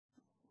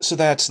So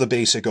that's the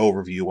basic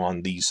overview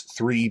on these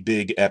three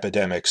big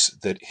epidemics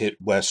that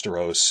hit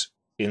Westeros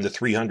in the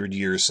 300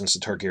 years since the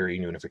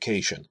Targaryen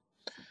unification.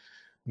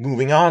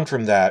 Moving on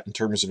from that, in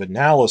terms of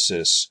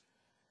analysis,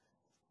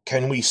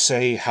 can we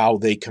say how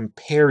they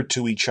compared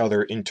to each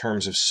other in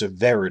terms of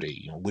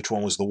severity? Which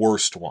one was the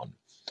worst one?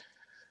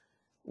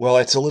 Well,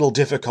 it's a little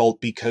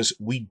difficult because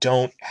we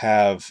don't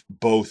have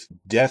both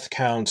death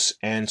counts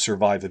and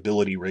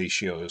survivability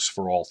ratios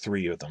for all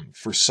three of them.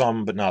 For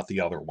some, but not the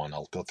other one.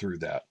 I'll go through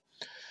that.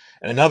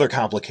 And another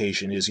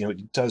complication is,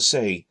 it does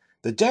say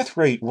the death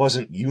rate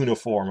wasn't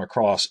uniform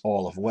across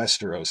all of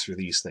Westeros for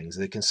these things.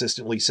 It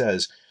consistently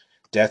says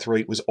death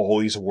rate was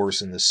always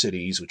worse in the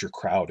cities, which are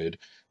crowded,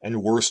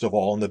 and worst of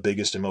all in the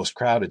biggest and most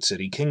crowded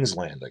city, King's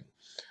Landing.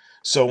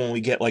 So when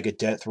we get like a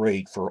death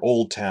rate for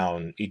Old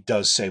Town, it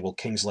does say, well,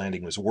 King's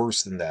Landing was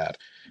worse than that.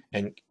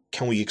 And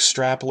can we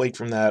extrapolate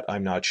from that?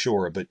 I'm not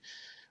sure. But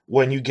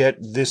when you get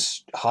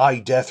this high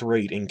death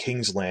rate in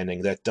King's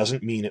Landing, that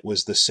doesn't mean it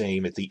was the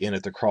same at the Inn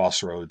at the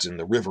Crossroads in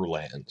the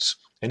Riverlands.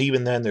 And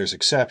even then, there's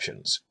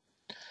exceptions.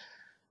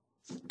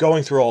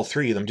 Going through all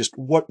three of them, just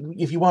what,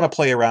 if you want to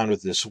play around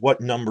with this, what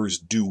numbers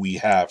do we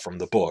have from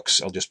the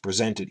books? I'll just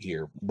present it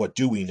here. What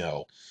do we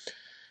know?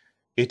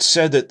 It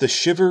said that the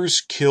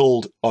Shivers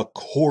killed a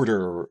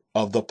quarter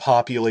of the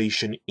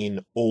population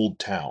in Old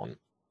Town,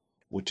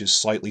 which is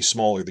slightly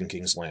smaller than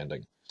King's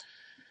Landing.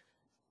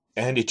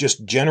 And it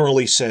just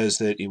generally says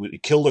that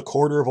it killed a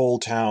quarter of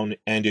Old Town,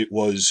 and it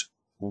was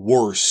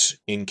worse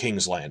in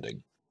King's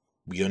Landing.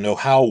 We don't know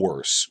how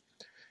worse.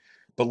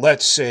 But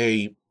let's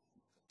say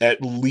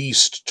at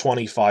least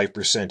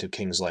 25% of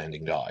King's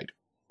Landing died.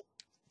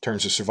 In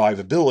terms of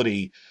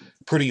survivability,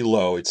 pretty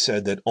low. It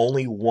said that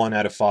only 1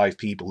 out of 5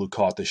 people who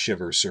caught the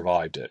Shivers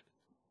survived it.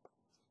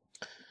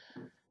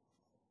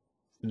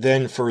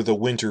 Then for the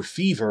winter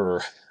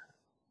fever,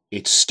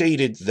 it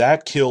stated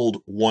that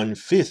killed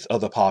 1/5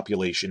 of the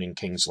population in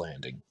King's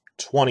Landing,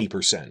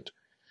 20%.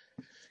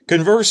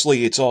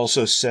 Conversely, it's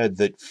also said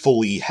that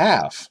fully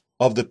half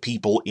of the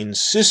people in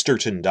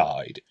Sisterton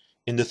died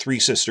in the Three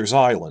Sisters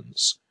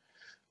Islands.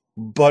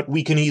 But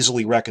we can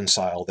easily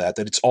reconcile that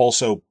it's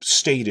also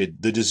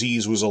stated the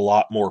disease was a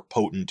lot more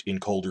potent in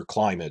colder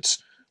climates,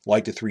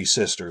 like the Three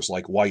Sisters,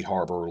 like White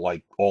Harbor,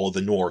 like all of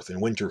the North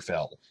and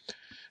Winterfell.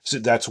 So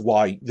that's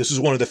why this is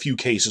one of the few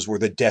cases where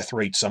the death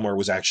rate somewhere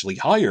was actually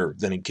higher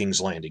than in King's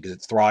Landing, because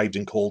it thrived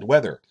in cold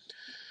weather.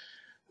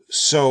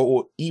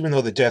 So even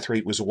though the death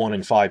rate was 1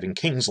 in 5 in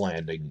King's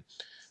Landing,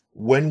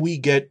 when we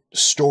get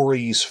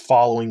stories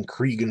following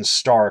Cregan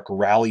Stark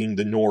rallying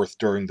the North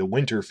during the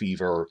winter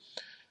fever,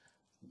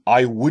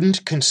 I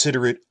wouldn't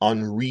consider it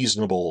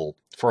unreasonable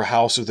for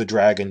House of the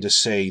Dragon to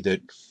say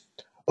that,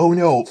 oh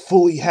no,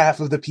 fully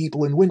half of the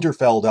people in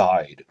Winterfell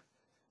died.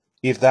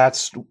 If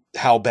that's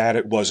how bad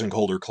it was in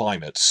colder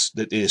climates,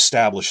 that it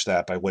established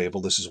that by way of,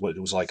 well, this is what it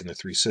was like in the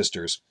Three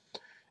Sisters.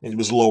 And it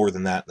was lower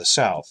than that in the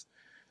South.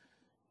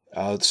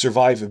 The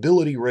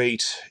survivability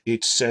rate,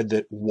 it said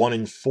that 1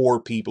 in 4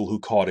 people who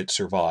caught it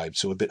survived,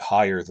 so a bit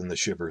higher than the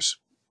Shivers.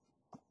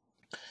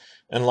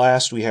 And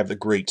last, we have the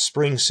Great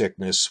Spring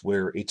Sickness,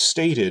 where it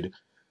stated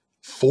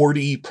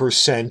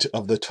 40%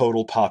 of the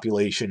total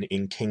population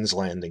in King's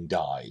Landing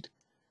died.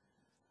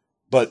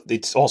 But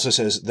it also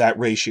says that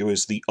ratio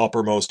is the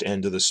uppermost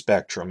end of the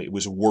spectrum. It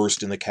was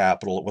worst in the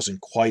capital. It wasn't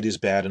quite as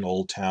bad in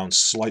Old Town,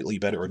 slightly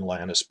better in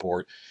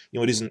Lannisport.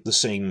 It isn't the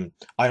same.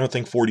 I don't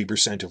think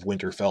 40% of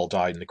Winterfell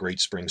died in the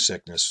Great Spring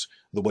Sickness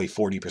the way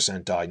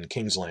 40% died in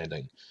King's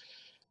Landing.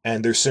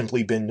 And there's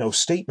simply been no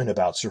statement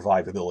about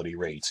survivability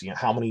rates.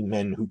 How many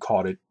men who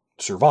caught it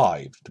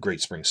survived the Great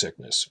Spring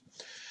Sickness?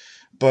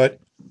 But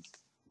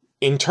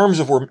in terms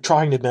of we're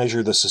trying to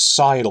measure the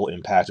societal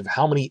impact of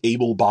how many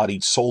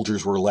able-bodied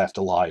soldiers were left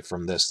alive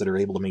from this that are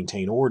able to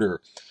maintain order,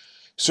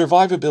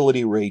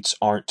 survivability rates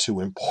aren't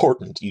too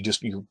important.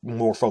 You're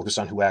more focused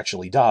on who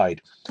actually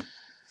died.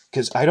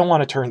 Because I don't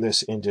want to turn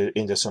this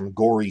into some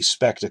gory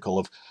spectacle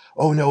of,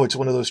 oh no, it's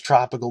one of those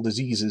tropical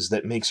diseases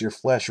that makes your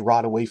flesh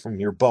rot away from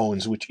your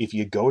bones, which if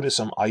you go to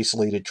some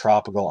isolated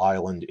tropical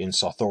island in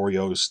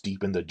Sothorios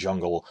deep in the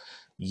jungle,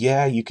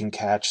 yeah, you can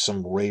catch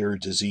some rare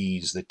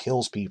disease that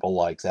kills people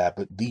like that,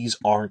 but these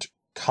aren't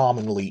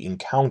commonly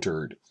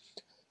encountered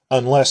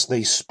unless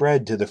they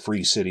spread to the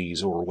Free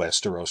Cities or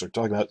Westeros. We're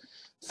talking about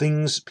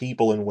things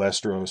people in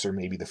Westeros or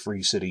maybe the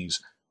Free Cities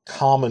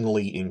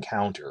commonly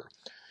encounter.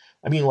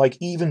 I mean, like,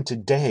 even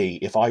today,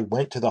 if I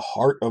went to the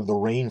heart of the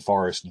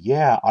rainforest,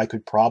 yeah, I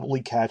could probably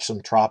catch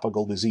some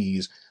tropical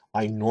disease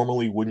I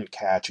normally wouldn't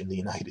catch in the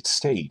United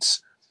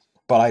States.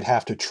 But I'd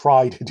have to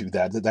try to do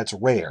that. That's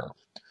rare.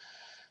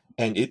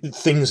 And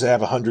things that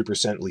have 100%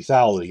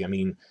 lethality. I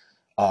mean,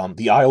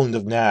 the island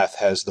of Nath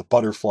has the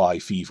butterfly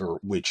fever,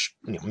 which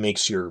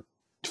makes your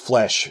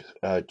flesh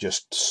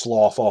just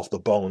slough off the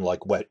bone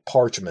like wet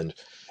parchment.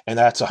 And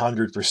that's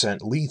 100%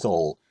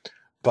 lethal.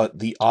 But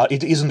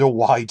it isn't a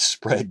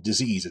widespread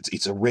disease.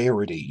 It's a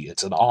rarity.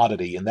 It's an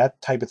oddity, and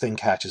that type of thing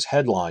catches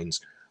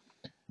headlines.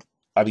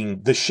 I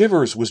mean, the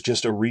Shivers was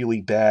just a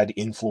really bad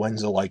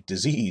influenza-like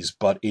disease,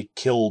 but it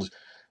killed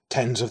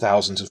tens of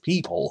thousands of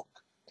people.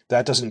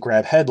 that doesn't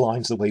grab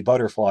headlines the way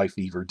butterfly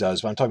fever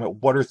does, but I'm talking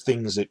about what are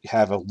things that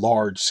have a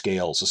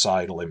large-scale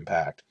societal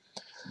impact.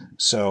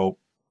 So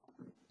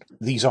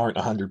these aren't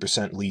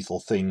 100% lethal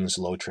things,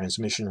 low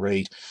transmission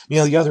rate.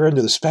 The other end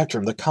of the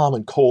spectrum, the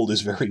common cold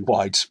is very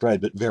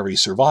widespread, but very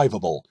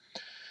survivable.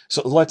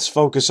 So let's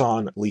focus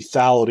on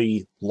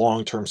lethality,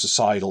 long-term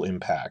societal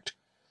impact.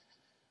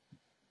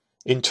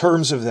 In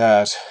terms of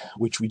that,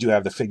 which we do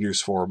have the figures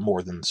for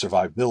more than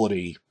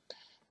survivability,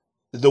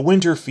 the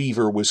winter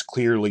fever was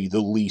clearly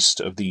the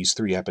least of these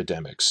three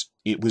epidemics.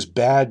 It was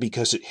bad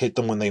because it hit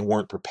them when they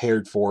weren't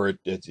prepared for it.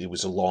 It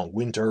was a long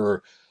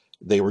winter.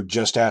 They were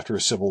just after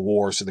a civil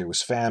war, so there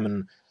was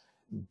famine.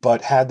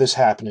 But had this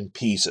happened in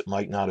peace, it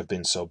might not have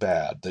been so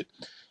bad. That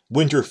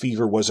winter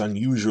fever was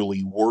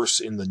unusually worse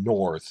in the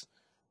north,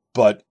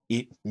 but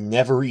it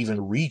never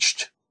even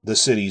reached the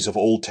cities of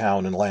Old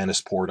Town and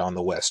Lannisport on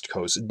the west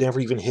coast. It never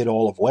even hit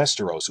all of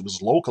Westeros. It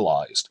was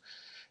localized.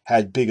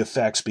 Had big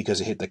effects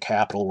because it hit the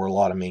capital where a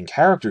lot of main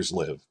characters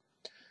live.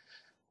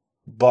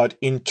 But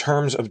in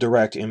terms of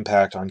direct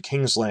impact on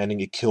King's Landing,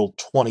 it killed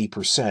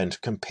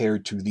 20%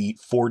 compared to the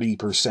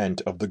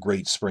 40% of the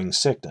Great Spring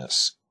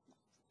Sickness.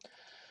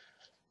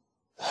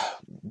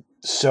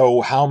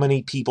 So how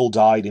many people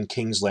died in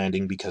King's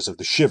Landing because of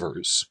the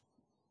shivers?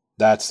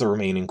 That's the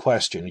remaining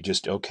question. You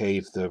just, okay,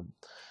 if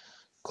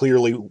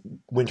clearly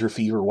winter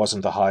fever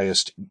wasn't the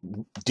highest,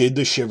 did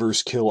the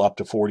shivers kill up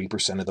to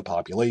 40% of the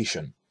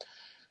population?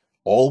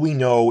 All we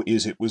know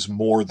is it was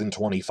more than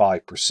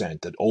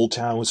 25%, that Old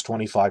Town was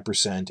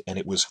 25%, and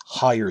it was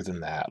higher than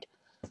that.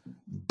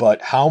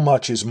 But how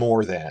much is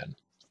more than?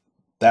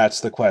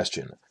 That's the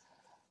question.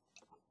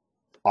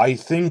 I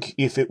think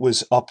if it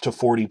was up to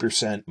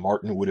 40%,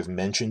 Martin would have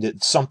mentioned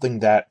it. Something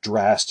that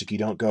drastic. You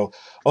don't go,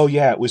 oh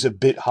yeah, it was a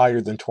bit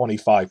higher than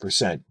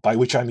 25%, by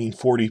which I mean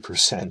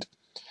 40%.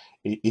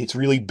 It's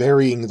really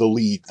burying the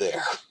lead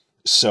there.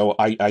 So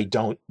I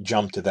don't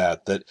jump to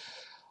that. That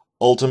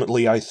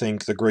ultimately, I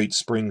think the Great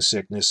Spring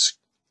Sickness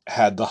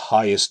had the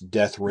highest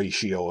death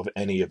ratio of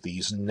any of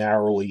these,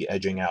 narrowly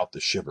edging out the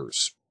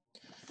shivers.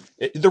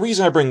 The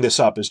reason I bring this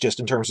up is just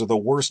in terms of the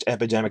worst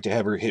epidemic to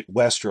ever hit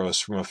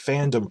Westeros from a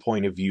fandom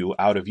point of view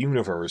out of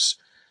universe.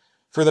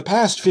 For the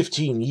past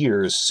 15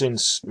 years,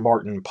 since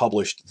Martin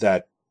published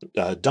that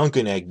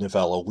Duncan Egg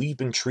novella, we've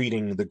been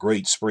treating the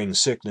Great Spring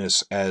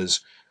Sickness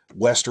as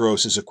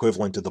Westeros'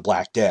 equivalent to the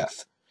Black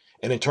Death.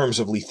 And in terms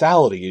of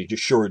lethality, it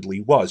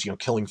assuredly was.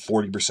 Killing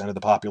 40% of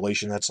the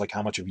population, that's like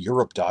how much of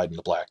Europe died in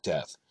the Black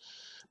Death.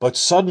 But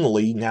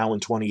suddenly, now in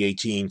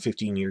 2018,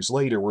 15 years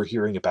later, we're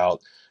hearing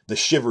about the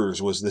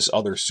shivers was this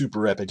other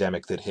super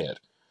epidemic that hit.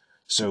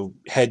 So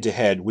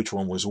head-to-head, which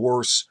one was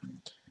worse?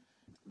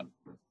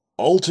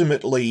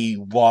 Ultimately,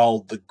 while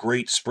the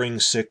Great Spring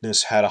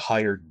Sickness had a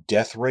higher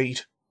death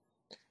rate,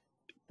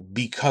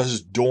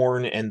 because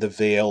Dorne and the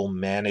Vale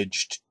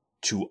managed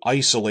to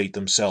isolate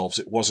themselves,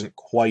 it wasn't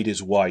quite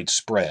as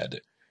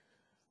widespread.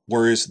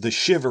 Whereas the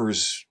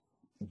shivers,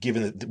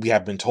 given that we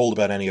haven't been told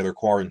about any other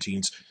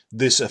quarantines,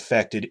 this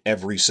affected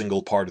every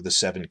single part of the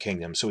Seven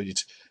Kingdoms. So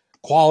it's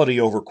quality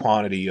over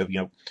quantity of,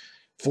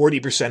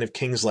 40% of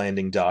King's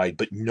Landing died,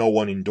 but no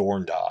one in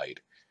Dorne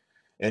died.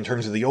 And in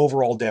terms of the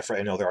overall death rate,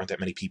 I know there aren't that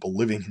many people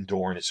living in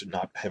Dorne, it's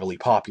not heavily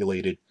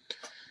populated.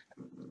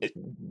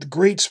 The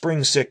Great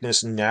Spring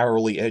Sickness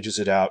narrowly edges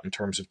it out in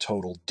terms of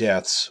total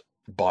deaths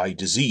by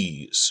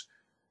disease.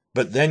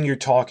 But then you're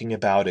talking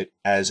about it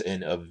as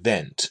an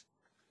event.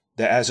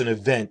 That as an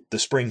event, the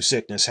spring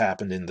sickness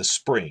happened in the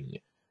spring.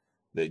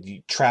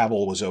 The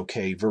travel was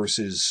okay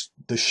versus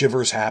the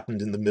shivers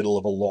happened in the middle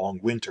of a long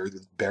winter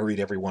that buried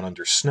everyone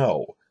under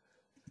snow.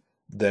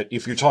 That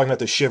if you're talking about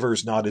the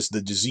shivers not as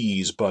the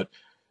disease, but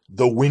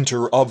the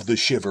winter of the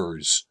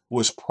shivers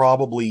was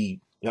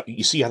probably,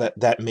 you see how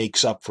that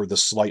makes up for the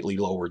slightly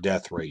lower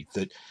death rate.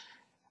 That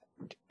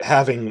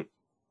having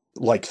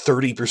like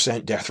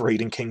 30% death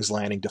rate in King's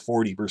Landing to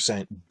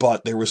 40%,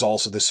 but there was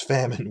also this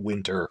famine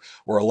winter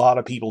where a lot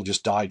of people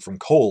just died from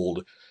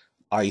cold,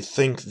 I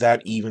think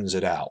that evens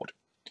it out.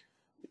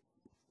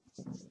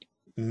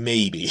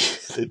 Maybe,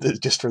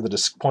 just for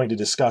the point of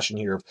discussion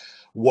here,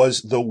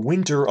 was the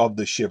winter of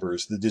the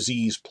shivers, the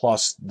disease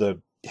plus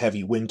the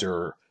heavy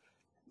winter,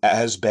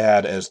 as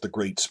bad as the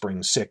Great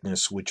Spring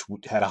Sickness, which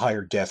had a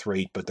higher death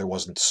rate, but there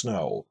wasn't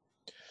snow?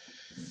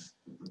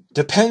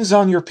 Depends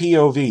on your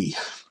POV.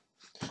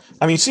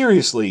 I mean,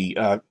 seriously,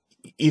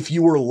 if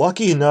you were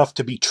lucky enough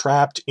to be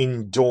trapped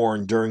in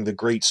Dorne during the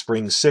Great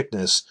Spring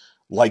Sickness,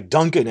 like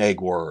Duncan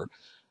Egg were,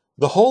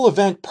 the whole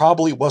event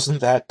probably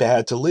wasn't that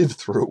bad to live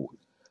through.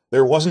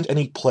 There wasn't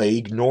any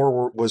plague,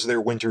 nor was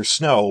there winter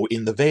snow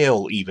in the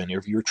Vale, even.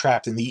 If you were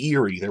trapped in the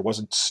Eyrie, there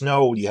wasn't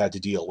snow you had to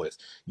deal with.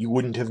 You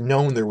wouldn't have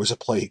known there was a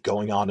plague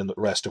going on in the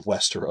rest of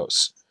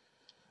Westeros.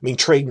 I mean,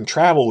 trade and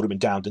travel would have been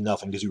down to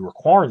nothing because you were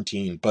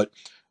quarantined, but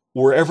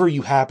wherever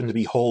you happened to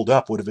be holed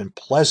up would have been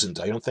pleasant.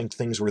 I don't think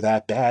things were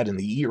that bad in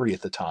the Eyrie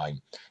at the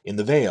time, in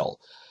the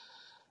Vale.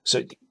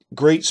 So,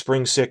 Great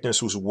Spring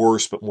Sickness was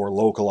worse, but more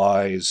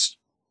localized.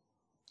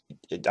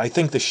 I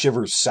think the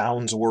shivers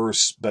sounds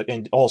worse,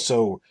 and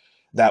also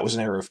that was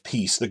an era of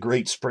peace. The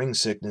Great Spring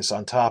Sickness,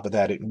 on top of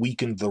that, it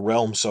weakened the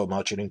realm so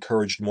much it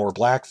encouraged more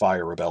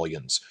Blackfire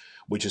rebellions,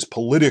 which is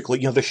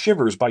politically, the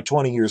Shivers by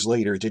 20 years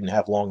later didn't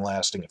have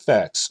long-lasting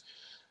effects.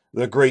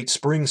 The Great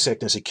Spring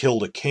Sickness, it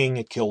killed a king,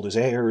 it killed his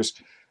heirs,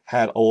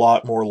 had a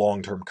lot more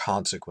long-term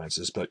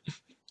consequences, but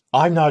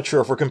I'm not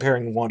sure if we're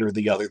comparing one or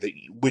the other,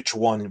 which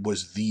one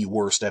was the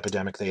worst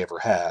epidemic they ever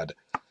had.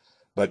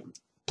 But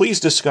please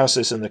discuss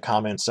this in the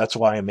comments. That's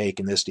why I'm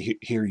making this, to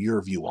hear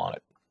your view on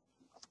it.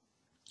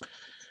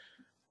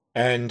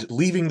 And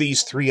leaving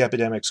these three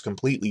epidemics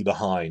completely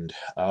behind,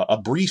 a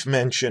brief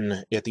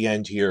mention at the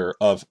end here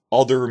of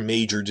other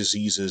major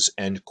diseases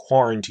and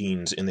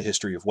quarantines in the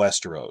history of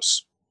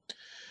Westeros.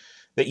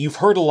 That you've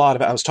heard a lot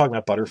about. I was talking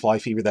about butterfly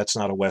fever, that's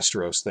not a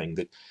Westeros thing.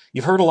 That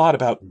you've heard a lot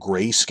about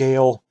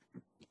Greyscale.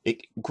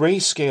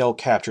 Greyscale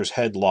captures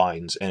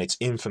headlines, and it's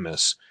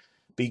infamous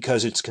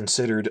because it's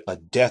considered a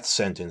death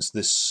sentence,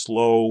 this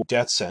slow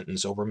death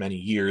sentence over many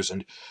years,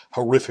 and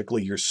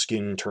horrifically your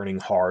skin turning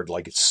hard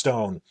like it's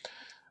stone.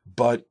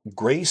 But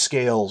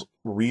Greyscale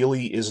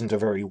really isn't a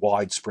very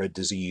widespread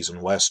disease in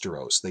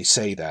Westeros. They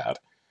say that.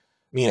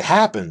 I mean, it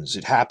happens.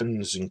 It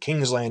happens in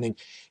King's Landing.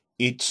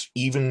 It's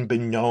even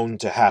been known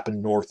to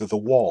happen north of the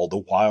Wall. The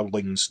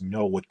wildlings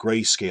know what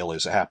Greyscale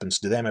is. It happens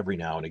to them every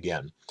now and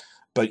again.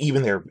 But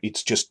even there,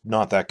 it's just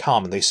not that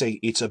common. They say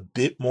it's a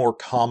bit more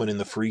common in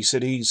the Free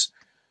Cities,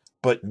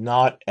 but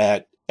not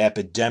at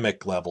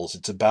epidemic levels.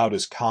 It's about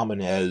as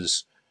common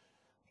as,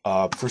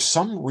 for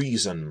some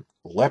reason,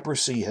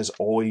 leprosy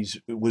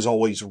was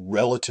always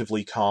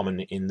relatively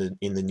common in the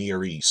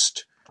Near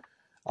East.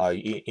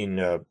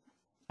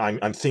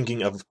 I'm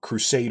thinking of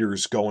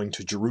Crusaders going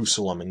to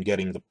Jerusalem and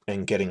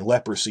getting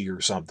leprosy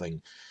or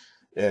something.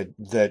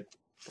 That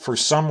for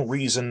some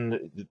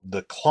reason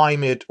the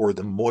climate or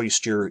the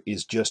moisture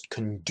is just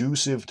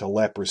conducive to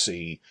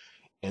leprosy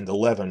in the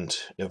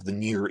Levant of the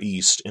Near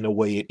East in a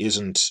way it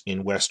isn't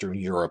in Western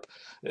Europe.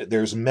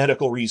 There's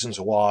medical reasons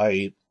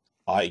why.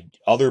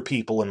 Other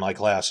people in my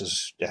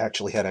classes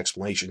actually had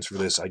explanations for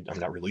this. I'm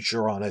not really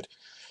sure on it.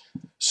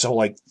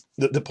 So,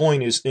 the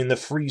point is, in the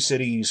Free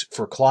Cities,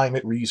 for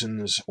climate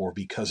reasons, or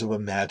because of a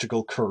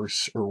magical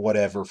curse, or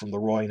whatever, from the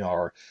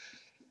Rhoynar,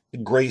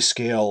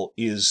 Greyscale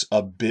is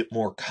a bit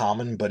more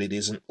common, but it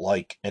isn't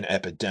like an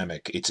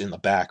epidemic. It's in the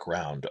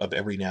background of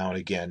every now and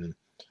again.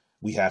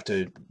 We have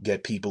to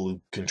get people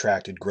who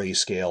contracted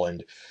Greyscale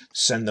and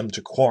send them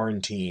to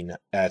quarantine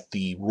at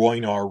the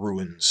Rhoynar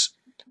ruins,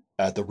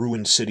 at the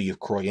ruined city of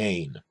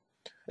Croyane.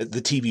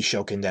 The TV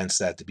show condensed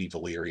that to be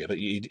Valyria, but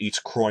it's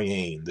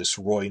Croyane, this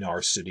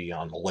Rhoynar city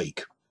on the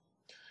lake,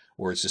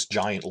 where it's this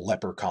giant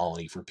leper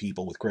colony for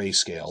people with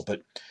Greyscale.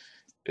 But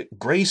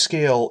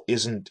Greyscale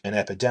isn't an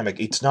epidemic.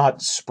 It's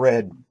not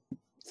spread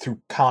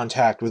through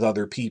contact with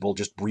other people,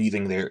 just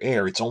breathing their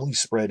air. It's only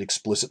spread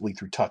explicitly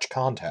through touch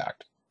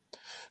contact.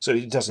 So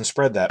it doesn't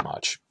spread that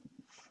much.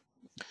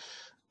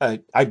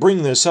 I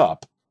bring this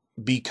up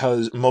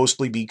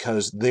mostly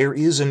because there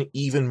is an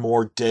even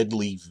more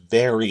deadly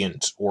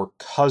variant or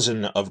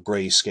cousin of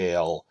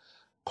Greyscale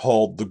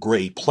called the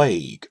Grey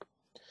Plague.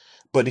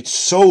 But it's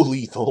so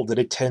lethal that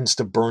it tends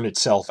to burn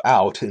itself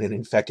out in an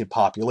infected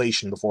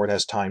population before it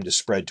has time to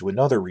spread to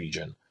another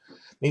region.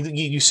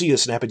 You see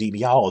this in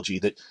epidemiology,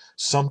 that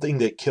something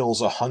that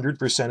kills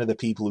 100% of the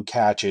people who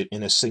catch it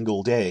in a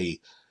single day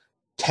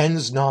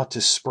tends not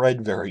to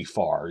spread very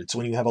far. It's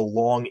when you have a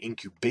long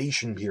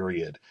incubation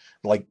period,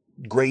 like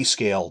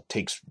Greyscale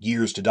takes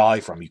years to die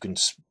from. You can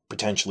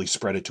potentially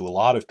spread it to a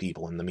lot of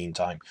people in the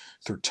meantime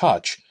through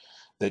touch.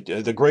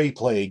 The Grey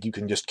Plague, you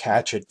can just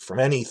catch it from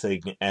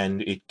anything,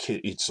 and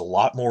it's a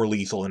lot more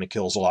lethal, and it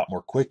kills a lot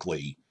more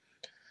quickly.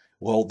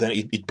 Well, then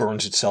it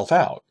burns itself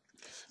out.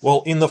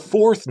 Well, in the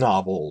fourth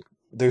novel,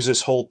 there's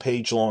this whole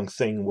page-long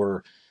thing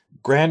where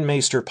Grand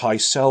Maester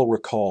Pycelle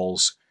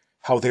recalls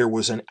how there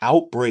was an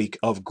outbreak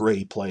of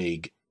Grey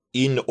Plague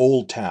in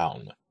Old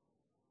Town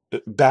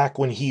back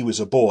when he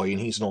was a boy, and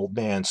he's an old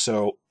man,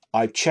 so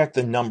I've checked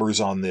the numbers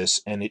on this,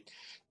 and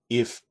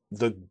if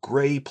the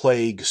Grey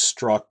Plague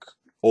struck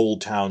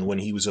Old Town when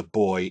he was a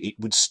boy, it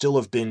would still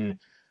have been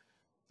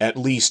at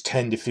least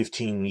 10 to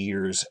 15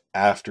 years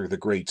after the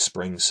Great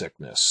Spring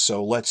Sickness.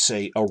 So let's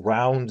say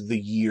around the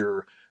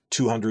year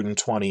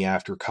 220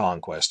 after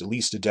Conquest, at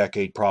least a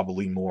decade,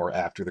 probably more,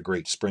 after the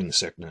Great Spring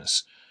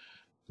Sickness,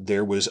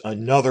 there was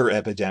another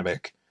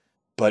epidemic,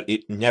 but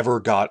it never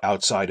got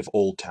outside of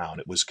Old Town.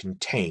 It was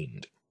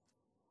contained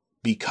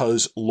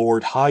because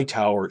Lord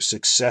Hightower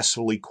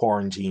successfully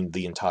quarantined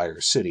the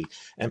entire city.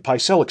 And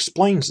Pycelle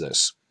explains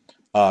this.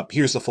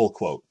 Here's the full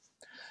quote.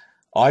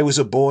 "I was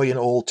a boy in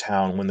Old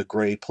Town when the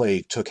Grey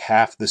Plague took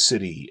half the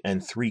city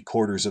and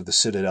 3/4 of the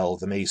citadel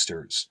of the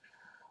Maesters.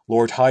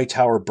 Lord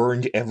Hightower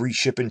burned every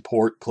ship in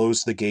port,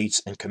 closed the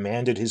gates, and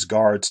commanded his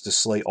guards to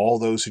slay all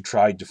those who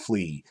tried to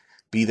flee,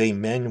 be they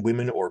men,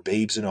 women, or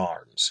babes in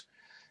arms.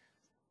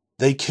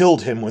 They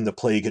killed him when the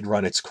plague had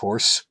run its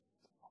course.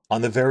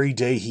 On the very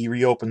day he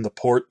reopened the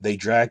port, they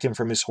dragged him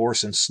from his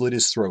horse and slit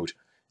his throat,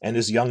 and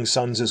his young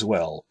sons as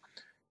well.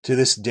 To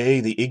this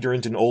day, the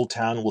ignorant in Old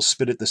Town will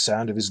spit at the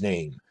sound of his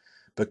name.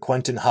 but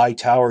Quentin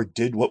Hightower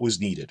did what was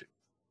needed.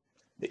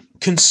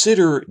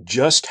 Consider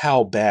just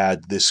how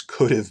bad this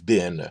could have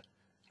been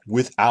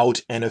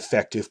without an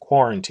effective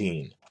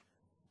quarantine.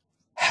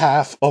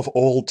 Half of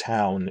Old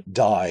Town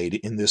died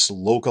in this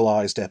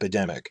localized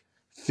epidemic.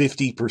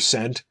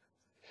 50%?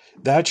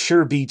 That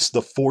sure beats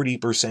the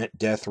 40%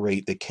 death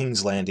rate that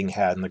King's Landing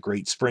had in the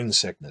Great Spring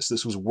Sickness.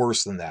 This was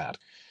worse than that.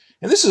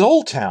 And this is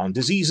Old Town.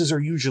 Diseases are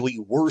usually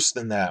worse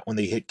than that when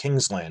they hit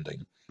King's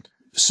Landing.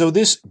 So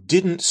this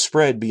didn't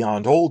spread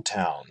beyond Old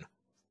Town,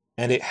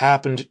 and it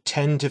happened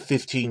 10 to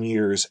 15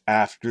 years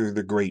after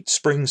the Great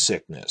Spring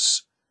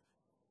Sickness.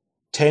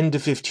 10 to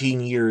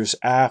 15 years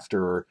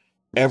after,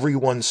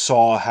 everyone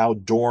saw how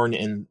Dorne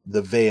and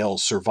the Vale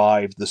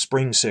survived the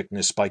spring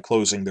sickness by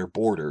closing their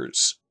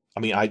borders. I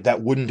mean,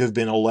 that wouldn't have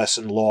been a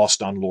lesson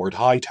lost on Lord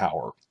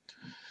Hightower.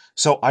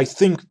 So I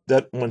think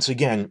that, once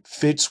again,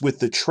 fits with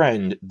the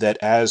trend that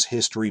as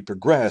history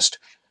progressed,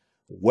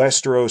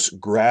 Westeros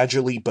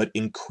gradually but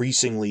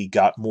increasingly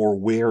got more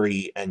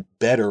wary and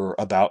better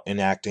about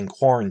enacting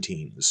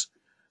quarantines,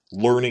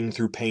 learning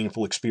through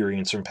painful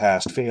experience from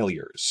past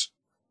failures.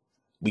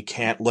 We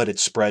can't let it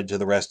spread to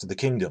the rest of the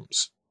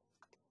kingdoms.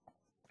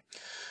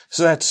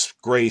 So that's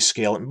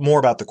Greyscale, more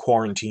about the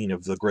quarantine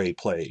of the Grey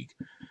Plague.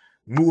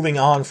 Moving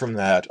on from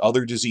that,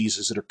 other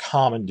diseases that are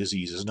common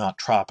diseases, not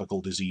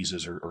tropical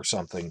diseases or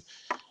something.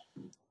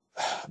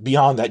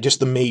 Beyond that, just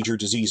the major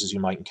diseases you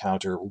might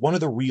encounter. One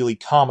of the really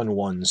common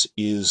ones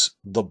is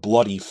the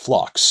bloody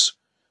flux,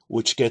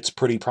 which gets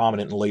pretty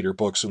prominent in later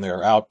books when there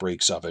are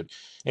outbreaks of it.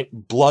 And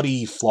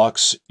bloody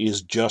flux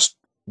is just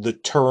the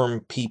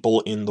term people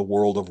in the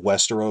world of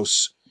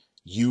Westeros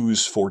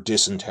use for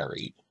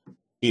dysentery.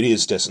 It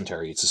is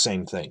dysentery, it's the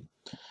same thing.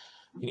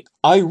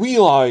 I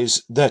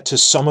realize that to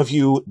some of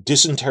you,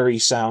 dysentery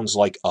sounds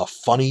like a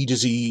funny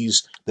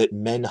disease that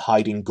men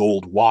hiding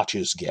gold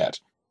watches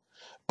get.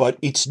 But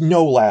it's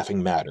no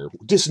laughing matter.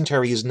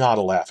 Dysentery is not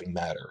a laughing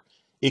matter.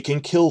 It can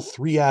kill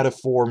 3 out of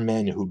 4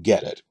 men who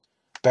get it.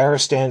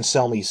 Barristan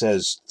Selmy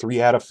says 3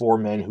 out of 4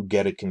 men who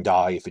get it can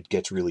die if it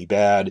gets really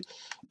bad,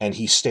 and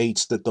he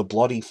states that the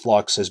bloody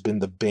flux has been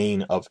the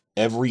bane of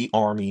every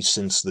army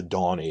since the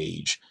Dawn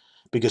Age,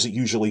 because it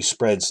usually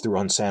spreads through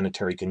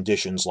unsanitary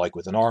conditions like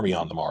with an army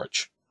on the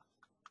march.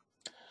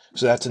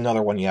 So that's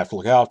another one you have to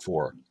look out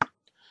for.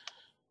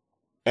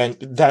 And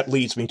that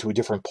leads me to a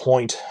different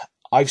point.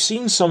 I've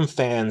seen some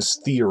fans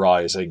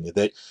theorizing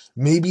that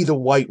maybe the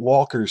White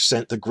Walkers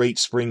sent the Great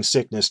Spring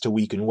Sickness to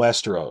weaken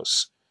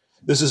Westeros.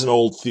 This is an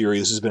old theory.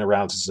 This has been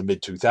around since the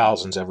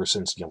mid-2000s, ever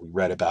since we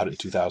read about it in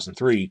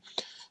 2003.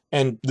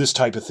 And this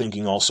type of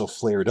thinking also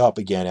flared up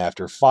again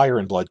after Fire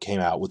and Blood came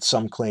out, with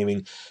some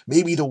claiming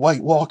maybe the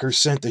White Walkers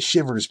sent the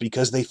shivers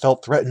because they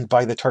felt threatened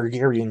by the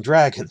Targaryen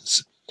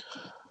dragons.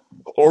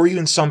 Or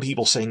even some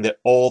people saying that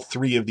all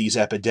 3 of these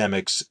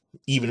epidemics,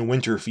 even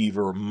winter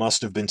fever,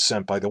 must have been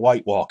sent by the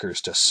White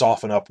Walkers to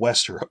soften up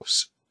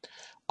Westeros.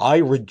 I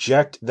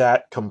reject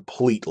that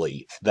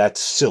completely. That's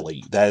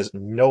silly. That has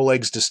no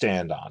legs to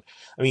stand on.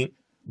 I mean,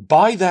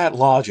 by that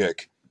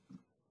logic,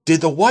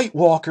 did the White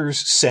Walkers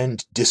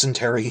send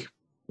dysentery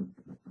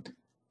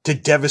to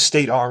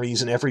devastate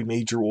armies in every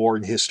major war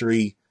in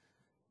history?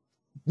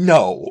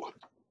 No.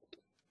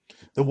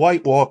 The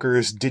White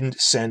Walkers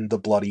didn't send the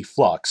bloody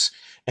flux,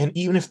 and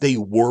even if they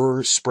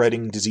were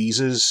spreading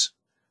diseases,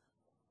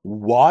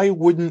 why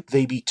wouldn't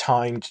they be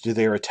timed to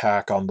their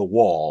attack on the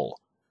Wall?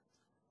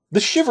 The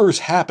shivers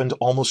happened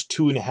almost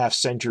 2.5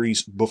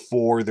 centuries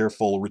before their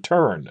full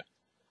return.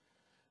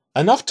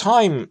 Enough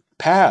time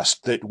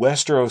passed that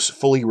Westeros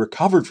fully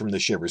recovered from the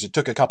shivers. It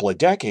took a couple of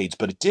decades,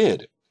 but it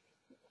did.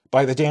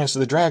 By the Dance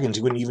of the Dragons,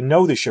 you wouldn't even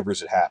know the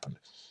shivers had happened.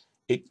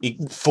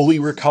 It fully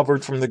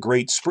recovered from the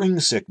Great Spring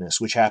Sickness,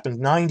 which happened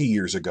 90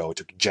 years ago. It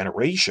took a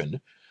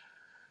generation.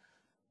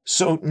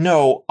 So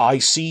no, I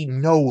see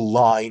no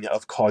line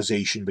of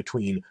causation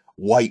between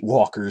White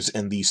Walkers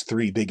and these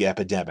 3 big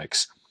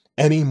epidemics,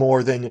 any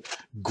more than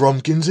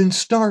Grumpkins and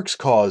Starks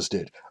caused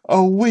it.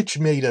 A witch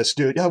made us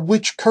do it. A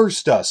witch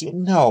cursed us.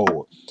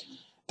 No.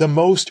 The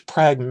most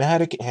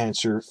pragmatic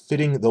answer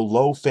fitting the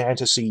low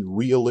fantasy,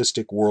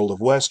 realistic world of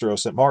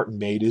Westeros that Martin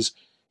made is,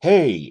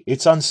 hey,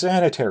 it's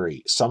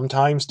unsanitary.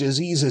 Sometimes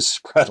diseases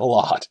spread a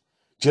lot.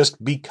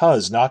 Just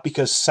because, not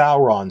because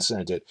Sauron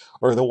sent it,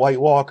 or the White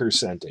Walkers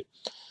sent it.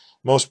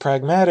 Most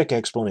pragmatic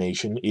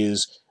explanation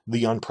is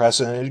the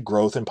unprecedented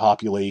growth in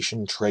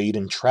population, trade,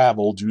 and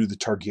travel due to the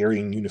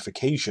Targaryen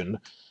unification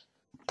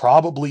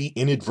probably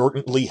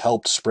inadvertently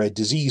helped spread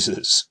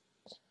diseases,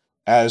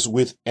 as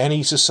with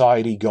any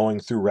society going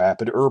through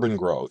rapid urban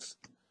growth,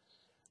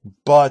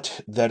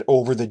 but that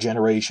over the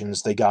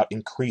generations they got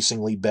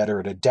increasingly better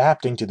at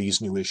adapting to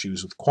these new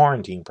issues with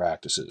quarantine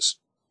practices.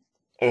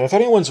 And if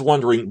anyone's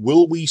wondering,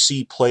 will we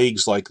see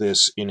plagues like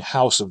this in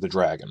House of the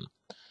Dragon?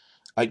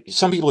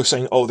 Some people are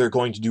saying, oh, they're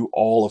going to do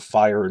all of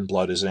Fire and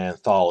Blood as an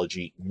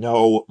anthology.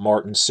 No,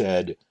 Martin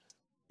said,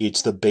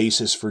 it's the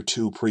basis for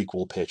 2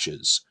 prequel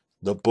pitches.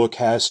 The book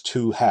has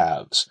 2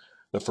 halves.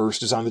 The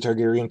first is on the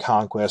Targaryen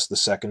conquest, the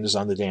second is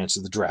on the Dance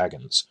of the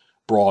Dragons,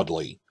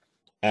 broadly,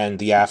 and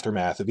the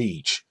aftermath of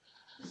each.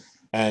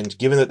 And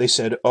given that they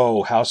said,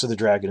 oh, House of the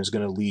Dragon is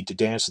going to lead to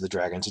Dance of the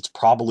Dragons, it's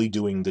probably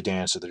doing the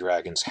Dance of the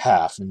Dragons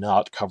half,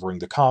 not covering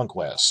the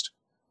Conquest.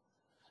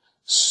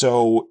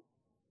 So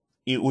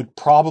it would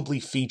probably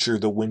feature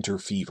the Winter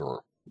Fever,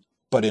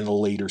 but in a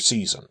later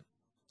season.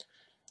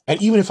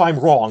 And even if I'm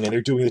wrong and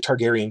they're doing the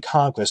Targaryen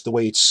Conquest the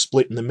way it's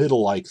split in the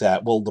middle like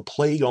that, well, the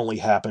plague only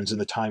happens in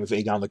the time of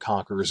Aegon the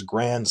Conqueror's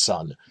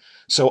grandson.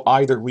 So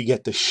either we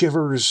get the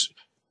Shivers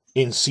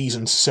in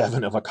Season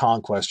 7 of a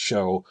Conquest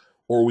show,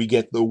 or we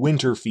get the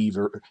Winter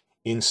Fever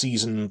in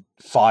Season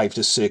 5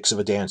 to 6 of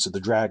a Dance of the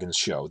Dragons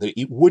show.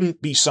 It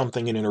wouldn't be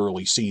something in an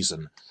early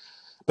season.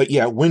 But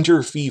yeah,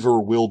 Winter Fever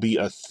will be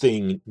a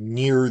thing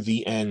near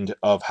the end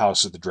of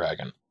House of the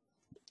Dragon.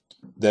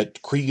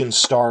 That Cregan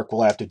Stark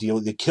will have to deal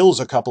with. It kills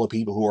a couple of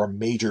people who are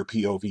major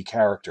POV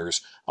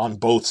characters on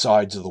both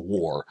sides of the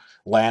war.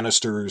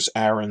 Lannisters,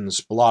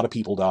 Arryns, a lot of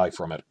people die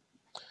from it.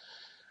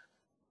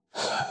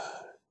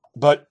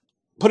 But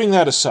putting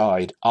that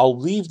aside, I'll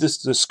leave this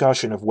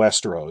discussion of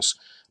Westeros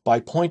by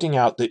pointing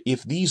out that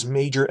if these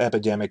major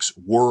epidemics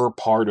were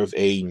part of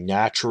a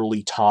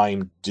naturally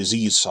timed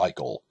disease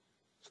cycle,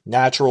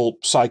 natural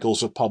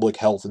cycles of public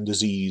health and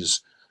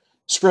disease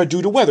spread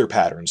due to weather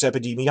patterns,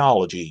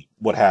 epidemiology,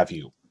 what have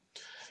you.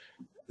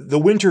 The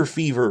Winter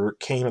Fever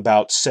came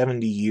about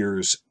 70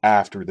 years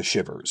after the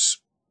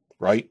Shivers,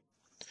 right?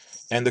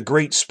 And the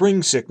Great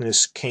Spring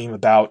Sickness came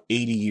about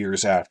 80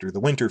 years after the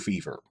Winter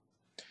Fever.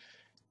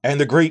 And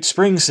the Great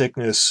Spring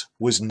Sickness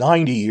was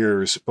 90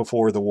 years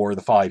before the War of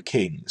the Five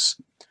Kings.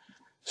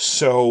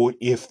 So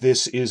if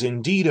this is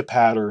indeed a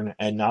pattern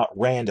and not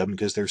random,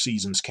 because their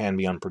seasons can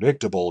be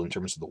unpredictable in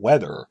terms of the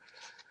weather,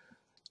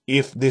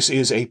 if this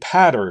is a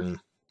pattern,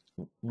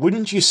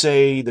 wouldn't you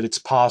say that it's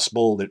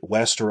possible that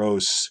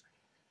Westeros,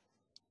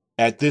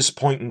 at this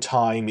point in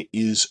time,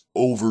 is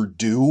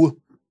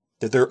overdue?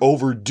 That they're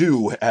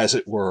overdue, as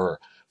it were,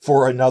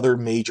 for another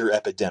major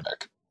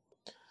epidemic?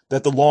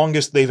 That the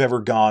longest they've ever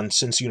gone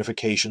since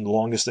unification, the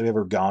longest they've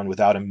ever gone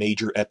without a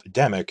major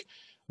epidemic,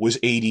 was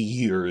 80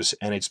 years,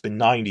 and it's been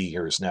 90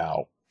 years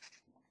now.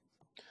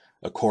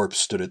 A corpse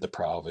stood at the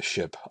prow of a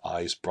ship,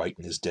 eyes bright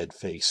in his dead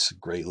face,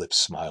 grey lips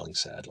smiling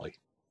sadly.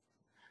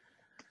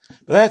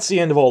 But that's the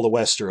end of all the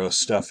Westeros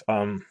stuff.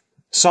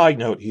 Side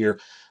note here,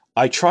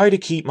 I try to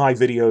keep my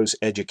videos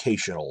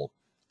educational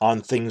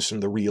on things from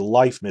the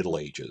real-life Middle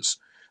Ages.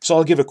 So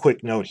I'll give a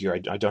quick note here.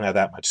 I don't have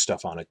that much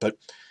stuff on it. But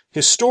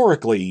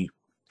historically,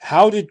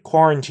 how did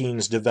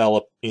quarantines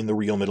develop in the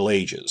real Middle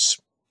Ages?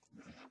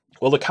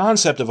 Well, the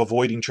concept of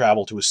avoiding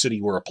travel to a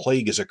city where a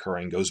plague is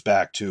occurring goes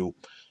back to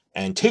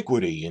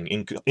antiquity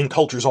in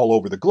cultures all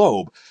over the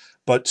globe,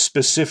 but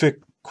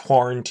specific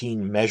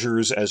quarantine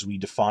measures as we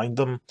define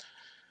them,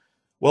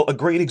 well, a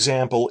great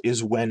example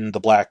is when the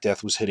Black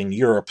Death was hitting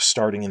Europe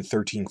starting in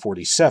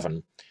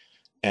 1347,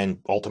 and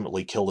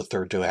ultimately killed a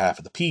third to a half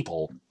of the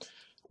people.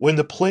 When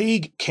the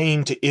plague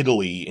came to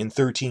Italy in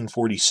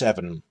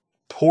 1347,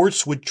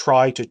 ports would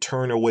try to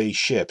turn away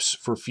ships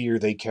for fear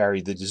they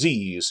carried the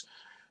disease,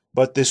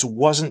 but this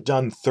wasn't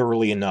done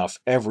thoroughly enough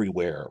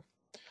everywhere.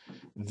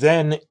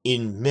 Then,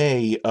 in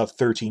May of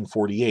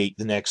 1348,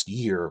 the next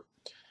year,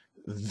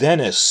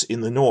 Venice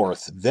in the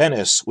north,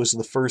 Venice was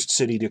the first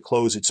city to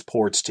close its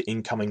ports to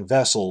incoming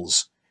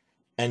vessels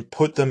and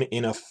put them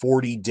in a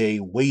 40-day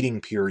waiting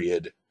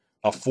period,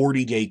 a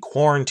 40-day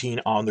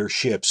quarantine on their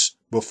ships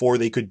before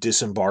they could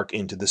disembark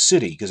into the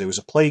city, because there was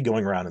a plague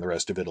going around in the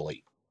rest of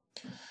Italy.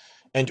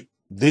 And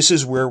this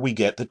is where we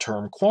get the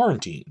term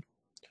quarantine.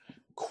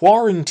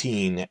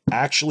 Quarantine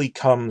actually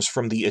comes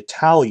from the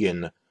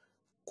Italian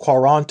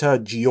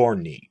quaranta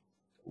giorni,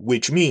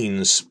 which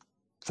means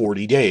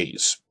 40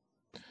 days.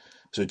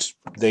 So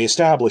they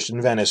established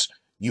in Venice,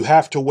 you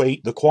have to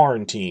wait the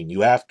quarantine,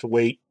 you have to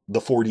wait the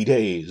 40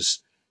 days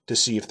to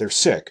see if they're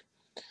sick.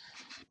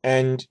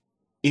 And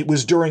it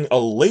was during a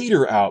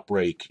later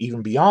outbreak,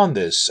 even beyond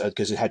this,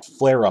 because it had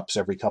flare-ups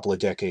every couple of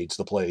decades,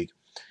 the plague.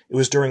 It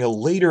was during a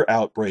later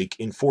outbreak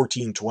in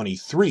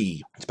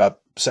 1423, it's about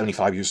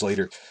 75 years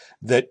later,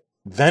 that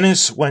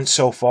Venice went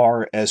so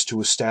far as to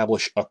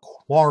establish a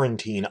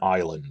quarantine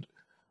island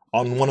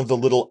on one of the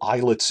little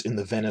islets in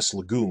the Venice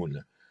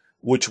lagoon,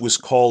 which was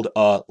called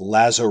a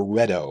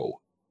lazaretto,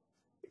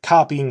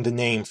 copying the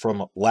name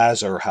from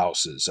Lazar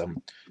houses,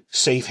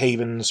 safe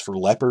havens for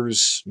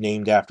lepers,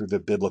 named after the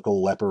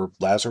biblical leper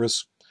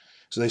Lazarus.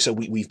 So they said,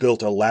 we've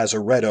built a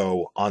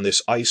lazaretto on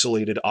this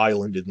isolated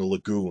island in the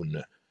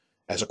lagoon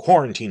as a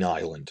quarantine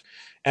island.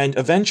 And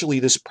eventually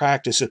this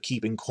practice of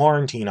keeping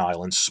quarantine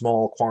islands,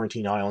 small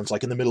quarantine islands,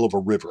 like in the middle of a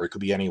river, it could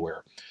be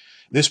anywhere,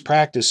 this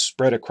practice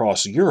spread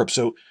across Europe.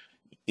 So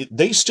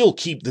they still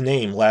keep the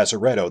name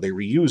Lazaretto. They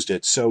reused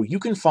it. So you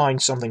can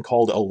find something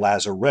called a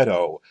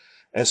Lazaretto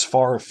as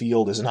far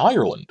afield as in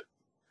Ireland.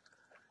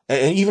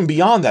 And even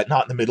beyond that,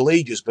 not in the Middle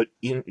Ages, but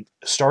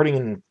starting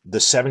in the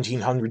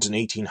 1700s and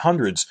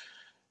 1800s,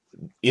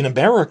 in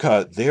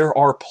America, there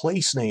are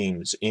place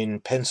names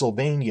in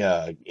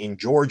Pennsylvania, in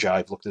Georgia,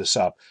 I've looked this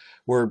up,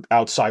 where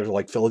outside of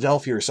like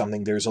Philadelphia or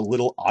something, there's a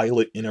little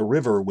islet in a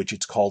river, which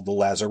it's called the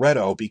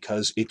Lazaretto,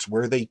 because it's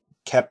where they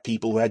kept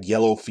people who had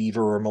yellow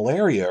fever or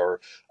malaria or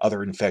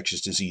other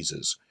infectious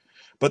diseases.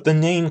 But the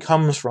name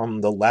comes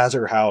from the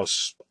Lazar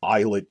House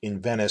islet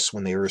in Venice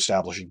when they were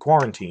establishing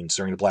quarantines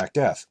during the Black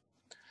Death.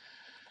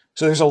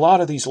 So there's a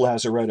lot of these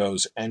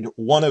lazarettos, and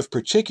one of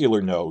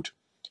particular note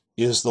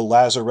is the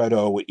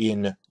lazaretto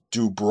in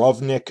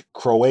Dubrovnik,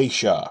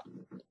 Croatia,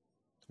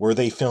 where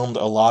they filmed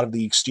a lot of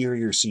the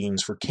exterior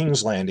scenes for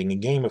King's Landing in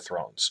Game of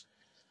Thrones.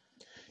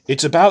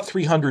 It's about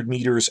 300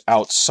 meters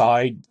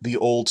outside the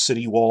old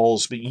city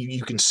walls, but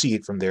you can see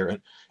it from there.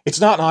 And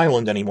it's not an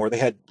island anymore. They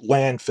had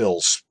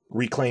landfills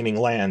reclaiming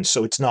land,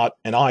 so it's not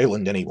an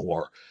island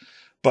anymore.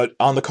 But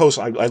on the coast,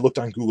 I looked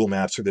on Google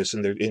Maps for this,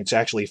 and it's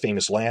actually a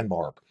famous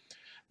landmark.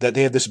 That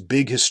they have this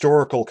big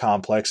historical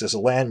complex as a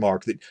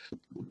landmark that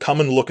come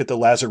and look at the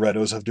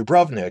lazarettos of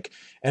Dubrovnik.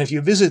 And if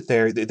you visit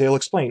there, they'll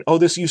explain, oh,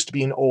 this used to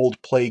be an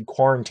old plague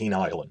quarantine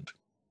island.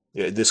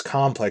 This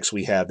complex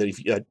we have. That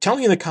if tell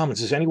me in the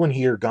comments, has anyone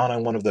here gone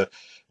on one of the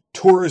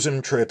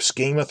tourism trips,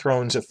 Game of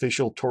Thrones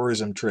official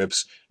tourism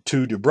trips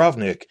to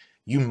Dubrovnik?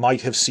 You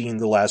might have seen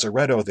the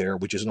lazaretto there,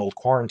 which is an old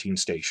quarantine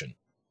station.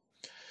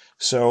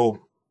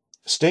 So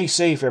stay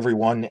safe,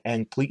 everyone,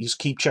 and please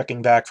keep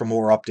checking back for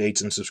more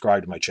updates and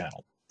subscribe to my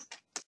channel.